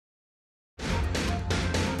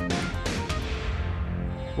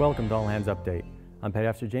Welcome to All Hands Update. I'm Petty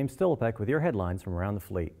Officer James Stillipek with your headlines from around the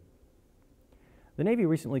fleet. The Navy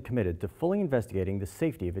recently committed to fully investigating the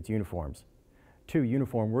safety of its uniforms. 2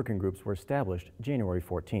 uniform working groups were established January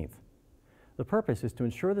 14th. The purpose is to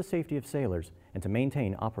ensure the safety of sailors and to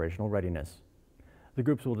maintain operational readiness. The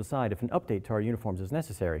groups will decide if an update to our uniforms is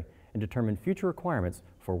necessary and determine future requirements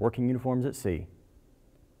for working uniforms at sea.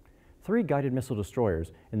 3 guided missile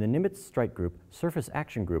destroyers in the Nimitz Strike Group Surface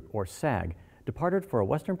Action Group, or SAG, departed for a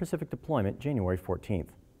Western Pacific deployment January 14th.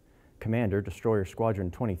 Commander Destroyer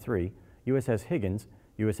Squadron 23, USS Higgins,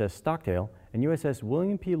 USS Stockdale, and USS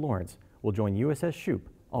William P. Lawrence will join USS Shoup,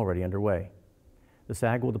 already underway. The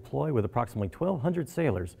SAG will deploy with approximately 1,200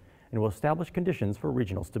 sailors and will establish conditions for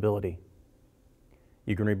regional stability.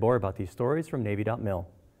 You can read more about these stories from Navy.mil.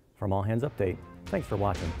 From All Hands Update, thanks for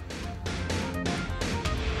watching.